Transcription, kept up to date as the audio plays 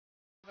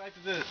fact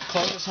that the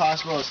closest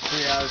hospital is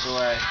 3 hours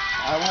away.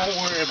 I won't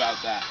worry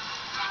about that.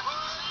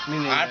 Me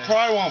neither. I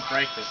probably won't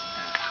break this in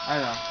half.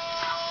 I know.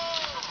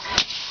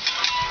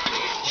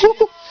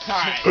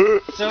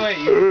 Alright. So wait,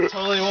 you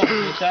totally won't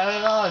beat that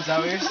at all? Is that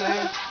what you're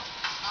saying?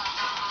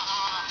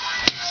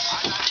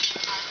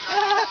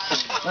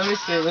 Let me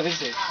see, let me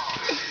see.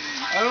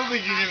 I don't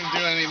think you're gonna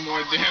do any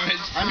more damage.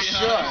 I'm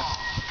sure.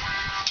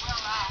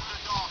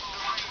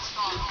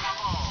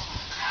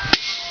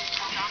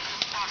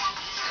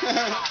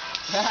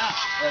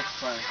 That's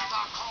funny.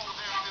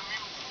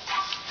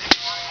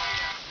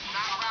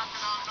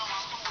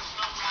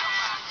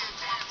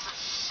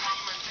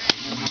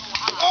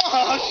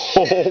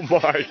 Oh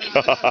my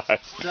god.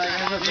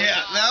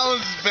 Yeah, that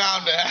was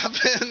bound to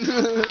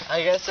happen.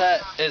 I guess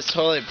that is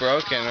totally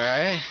broken,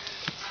 right?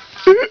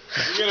 You're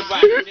gonna buy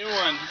a new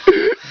one.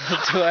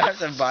 Do I have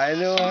to buy a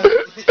new one?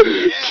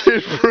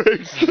 Kid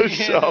breaks the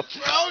shovel.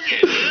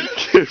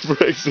 Kid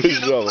breaks the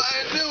shovel.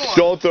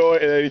 Don't throw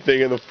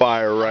anything in the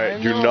fire,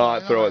 right? Do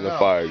not throw it in the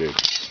fire, dude.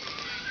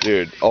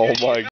 Dude, oh my god.